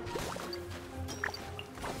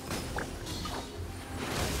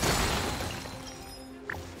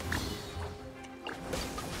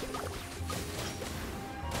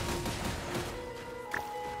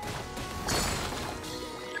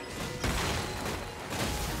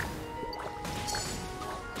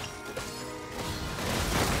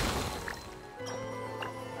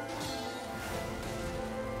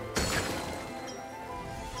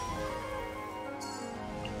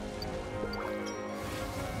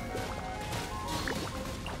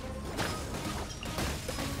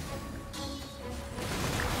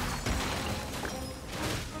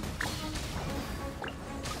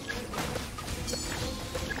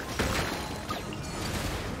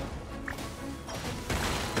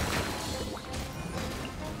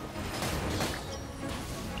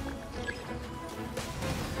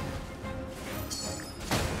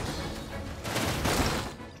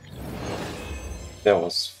 That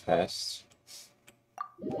was fast.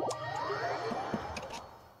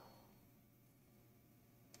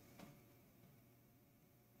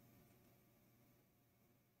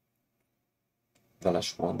 The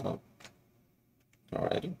last one now.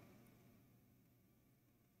 Alrighty.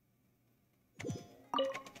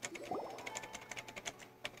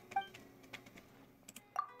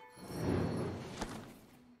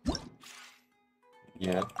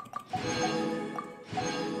 Yeah.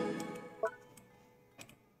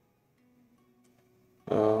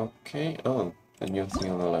 Okay, oh, the new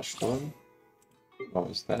thing on the last one. What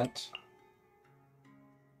was that?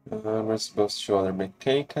 Response to other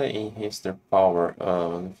Mechanica enhance their power.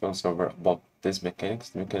 Influence over about this mechanics.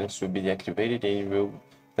 The mechanics will be deactivated and you will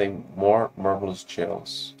play more marvelous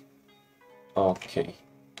gels. Okay.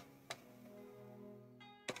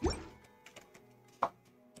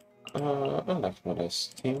 I like my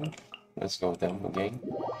last team. Let's go with them again.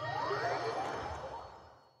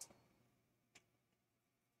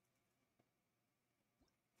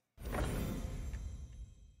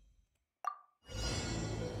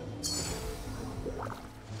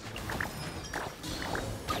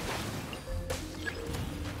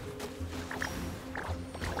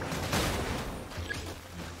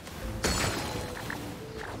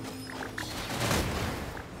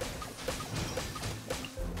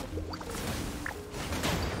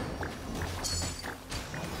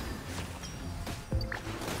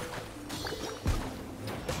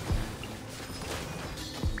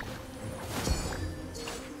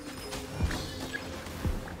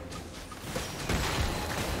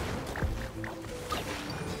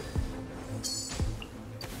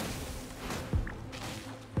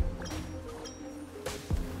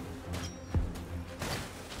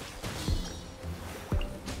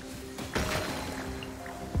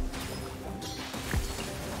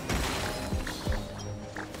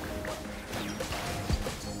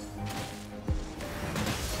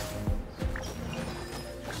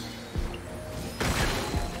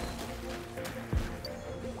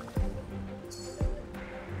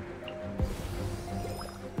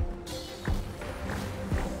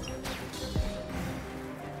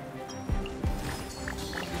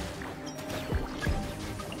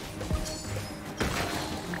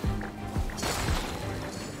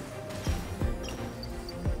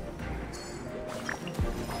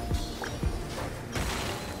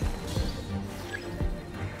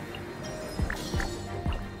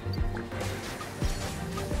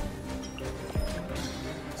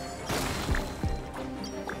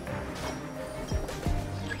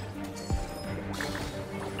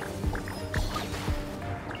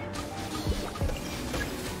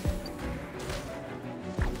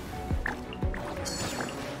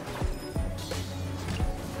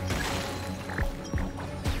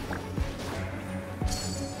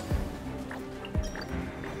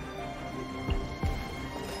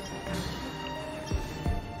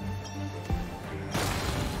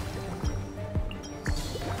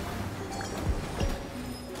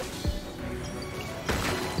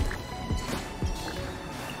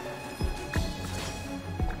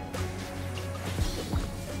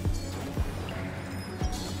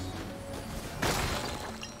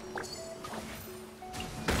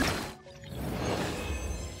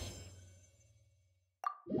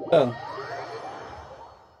 Done.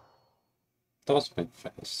 That was a bit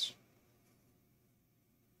fast.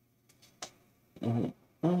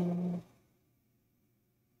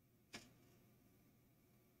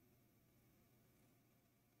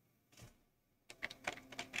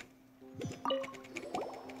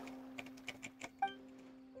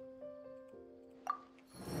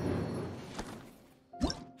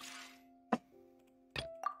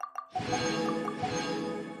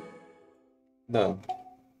 Done.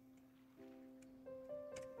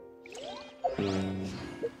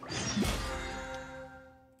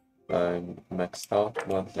 I'm maxed out,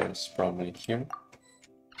 but there's probably here.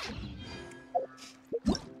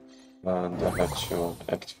 And I have to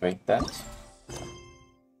activate that.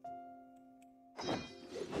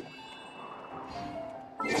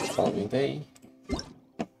 Following day.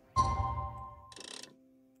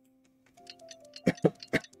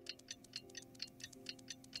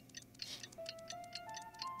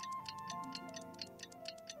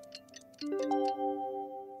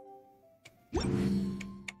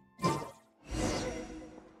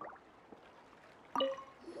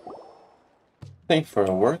 Thank you for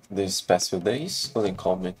your work these past few days on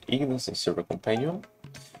Incumbent Ignis and Silver Companion.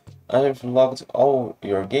 I've logged all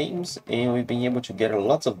your games and we've been able to gather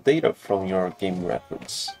lots of data from your game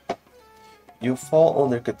records. You fall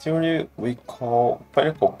under the category we call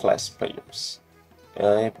Pinnacle class players.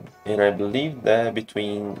 And I believe that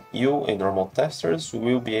between you and normal testers,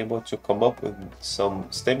 we'll be able to come up with some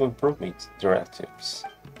stable improvement directives.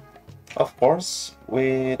 Of course,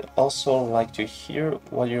 we'd also like to hear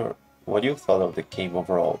what you thought of the game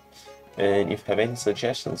overall, and if you have any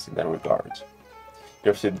suggestions in that regard.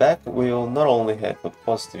 Your feedback will not only have a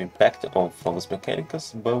positive impact on Fungus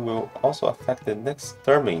Mechanicus, but will also affect the next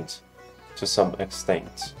tournament to some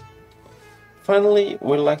extent. Finally,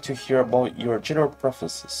 we'd like to hear about your general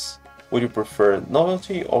preferences. Would you prefer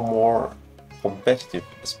novelty or more competitive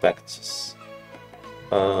aspects?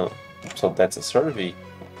 So that's a survey.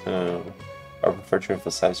 I prefer to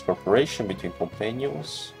emphasize cooperation between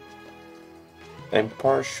companions. I'm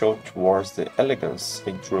partial towards the elegance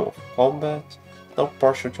and thrill of combat, not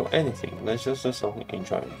partial to anything, let's just do something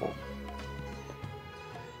enjoyable.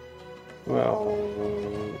 Well,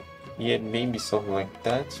 yeah, maybe something like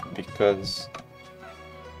that, because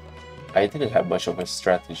I didn't have much of a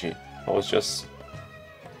strategy. I was just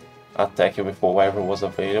attacking with whatever was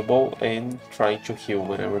available and trying to heal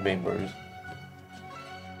when I remembered.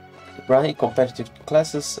 Right, competitive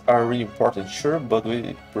classes are really important, sure, but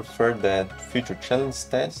we prefer that future challenge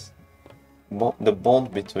tests the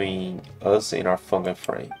bond between us and our fungi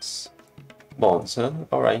friends. Bonds, huh?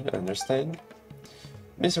 Alright, I understand.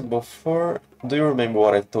 Mr. Beaufort, do you remember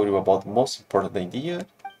what I told you about the most important idea?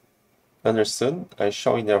 Understood. I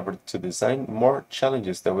shall endeavor to design more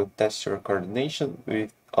challenges that will test your coordination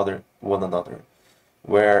with one another,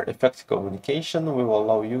 where effective communication will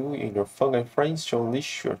allow you and your fungi friends to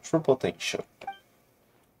unleash your true potential.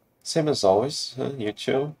 Same as always, you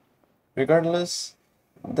two. Regardless,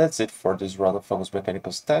 that's it for this round of Fungus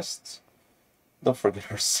Mechanicus tests. Don't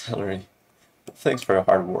forget our salary. Thanks for your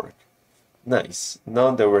hard work. Nice.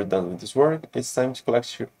 Now that we're done with this work, it's time to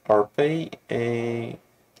collect our pay and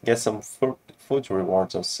get some food to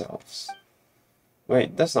reward ourselves.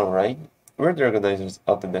 Wait, that's not right. We're the organizers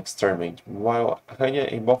of the next tournament, while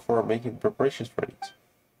Hanya and Buffalo are making preparations for it.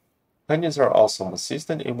 Hanya's our awesome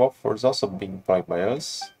assistant, and Buffalo is also being employed by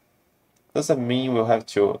us. Does that mean we'll have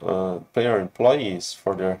to pay our employees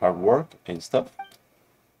for their hard work and stuff?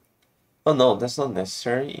 Oh no, that's not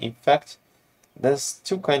necessary. In fact, that's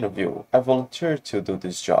too kind of you. I volunteered to do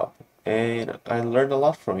this job, and I learned a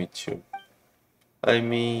lot from it too. I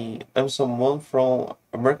mean, I'm someone from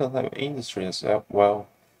mercantile industry as well,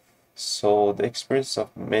 so the experience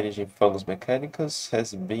of managing Fungus Mechanicus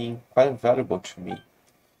has been quite valuable to me.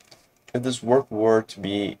 If this work were to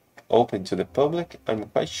be open to the public, I'm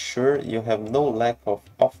quite sure you have no lack of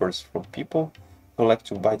offers from people who like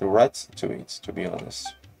to buy the rights to it, to be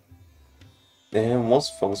honest. And once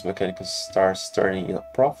Fungus Mechanicus starts turning in a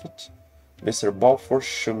profit, Mr. Balfour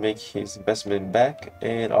should make his investment back,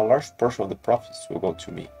 and a large portion of the profits will go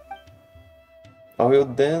to me. I will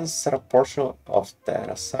then set a portion of that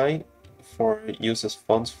aside for use as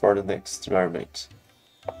funds for the next tournament.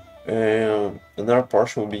 Another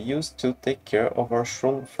portion will be used to take care of our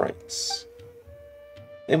strong friends.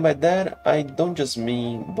 And by that, I don't just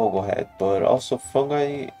mean bongo-head, but also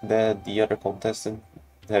fungi that the other contestants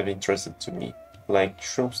have entrusted to me, like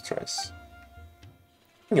shroom stress.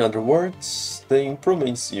 In other words, the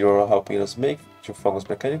improvements you're helping us make to Fungus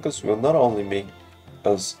Mechanicus will not only make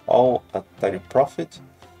us all a tidy profit,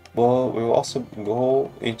 but will also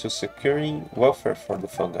go into securing welfare for the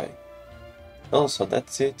fungi. Oh, so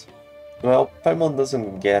that's it. Well, Paimon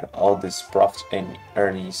doesn't get all this profit and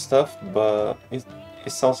earning stuff, but it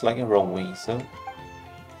sounds like everyone wins, huh?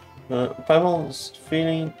 Paimon's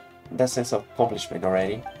feeling that sense of accomplishment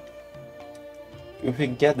already. If we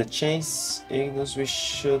get the chance, Ignis, we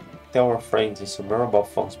should tell our friends in Sumer about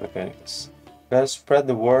Fungus Mechanicus. Gotta spread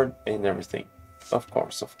the word and everything. Of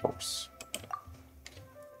course, of course.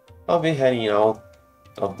 I'll be heading out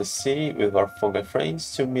of the city with our fungi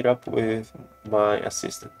friends to meet up with my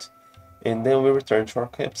assistant. and then we return to our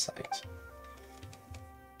campsite.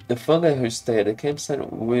 The fungi who stay at the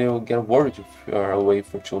campsite will get worried if you are away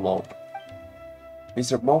for too long.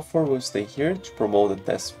 Mr. Balfour will stay here to promote the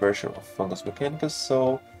test version of Fungus Mechanicus,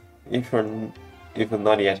 so if you've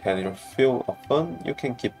not yet had your fill of fun, you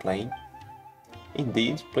can keep playing.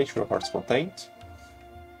 Indeed, play to your heart's content.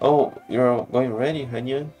 Oh, you're going ready,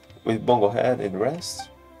 Hanya? With bongo-head and the rest?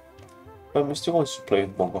 I'm still wants to play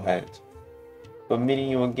with bongo-head. But meeting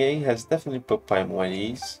you again has definitely put Paimon at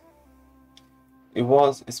ease. It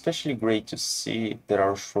was especially great to see that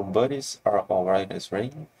our shroom buddies are alright as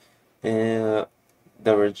rain, and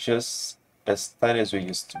they were just as tight as we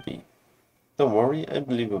used to be. Don't worry, I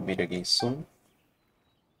believe we'll meet again soon.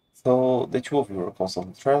 Though the two of you are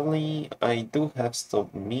constantly traveling, I do have some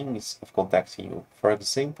means of contacting you. For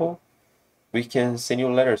example, we can send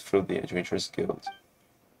you letters through the Adventurers Guild.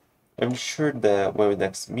 I'm sure that when we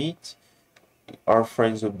next meet, our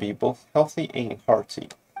friends will be both healthy and hearty.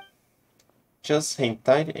 Just hang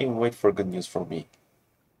tight and wait for good news from me.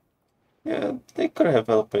 Yeah, they could have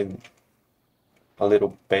opened a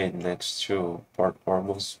little bed next to Port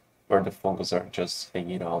Ormuz, where the fungus are just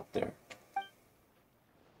hanging out there.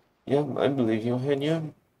 Yeah, I believe you,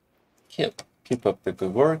 Henya. Keep up the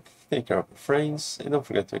good work, take care of your friends, and don't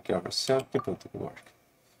forget to take care of yourself. Keep up the good work.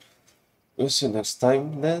 We'll see you next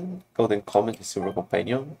time then. Golden Comet is your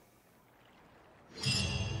companion.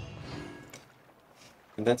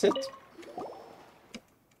 And that's it.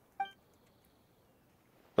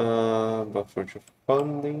 But for your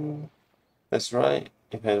funding, that's right.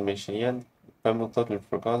 If I hadn't mentioned yet, I'm totally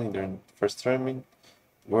forgotten during the first tournament.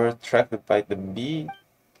 We're attracted by the bee.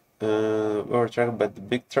 We were attracted by the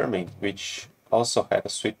big tournament, which also had a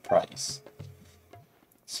sweet prize.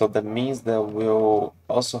 So that means that we'll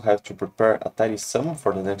also have to prepare a tidy sum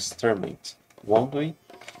for the next tournament, won't we?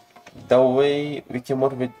 That way we can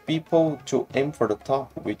motivate people to aim for the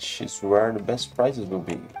top, which is where the best prizes will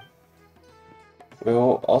be.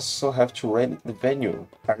 We'll also have to rent the venue,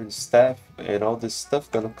 hire the staff, and all this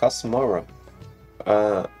stuff gonna cost more.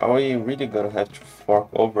 Are we really gonna have to fork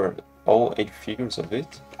over all 8 figures of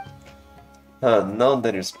it? Now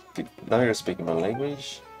you're speaking my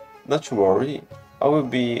language, not to worry, I will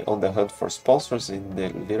be on the hunt for sponsors in the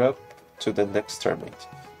lead up to the next tournament.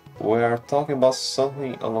 We are talking about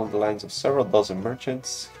something along the lines of several dozen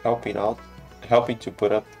merchants helping to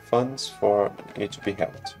put up funds for it to be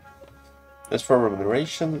held. As for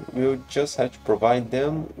remuneration, we'll just have to provide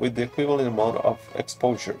them with the equivalent amount of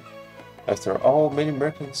exposure. After all, many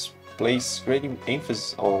merchants place great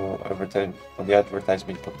emphasis on the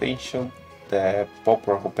advertisement potential that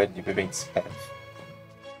popular competitive events have.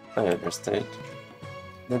 I understand.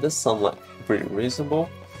 That does sound like pretty reasonable.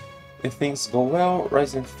 If things go well,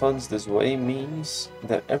 raising funds this way means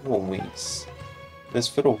that everyone wins. This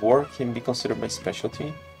field of work can be considered my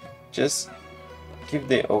specialty. Just give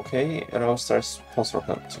the okay and I'll start sponsor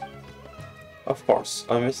hunting. Of course,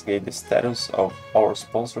 I'll investigate the status of our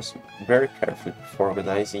sponsors very carefully before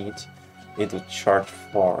organizing it into a chart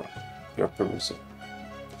for your perusal.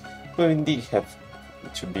 We'll indeed have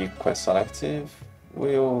to be quite selective.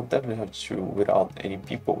 We'll definitely have to weed out any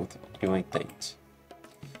people with ill intent.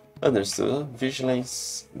 Understood,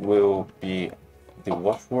 vigilance will be the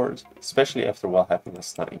watchword, especially after what happened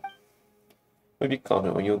last time. We'll be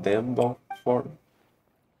counting on you then, Balfour.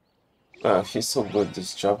 He's so good at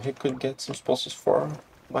this job, he could get some sponsors for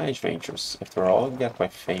my adventures. After all, we are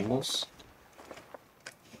quite famous.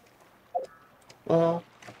 Well,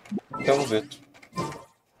 that was it.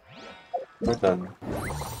 We're done.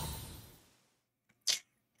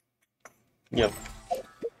 Yep.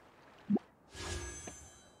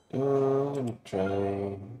 Let me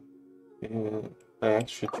try. I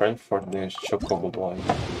actually tried for the Chocobo Boy.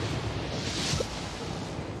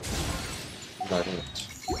 Not it.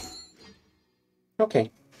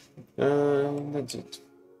 Okay. That's it.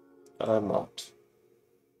 I'm out.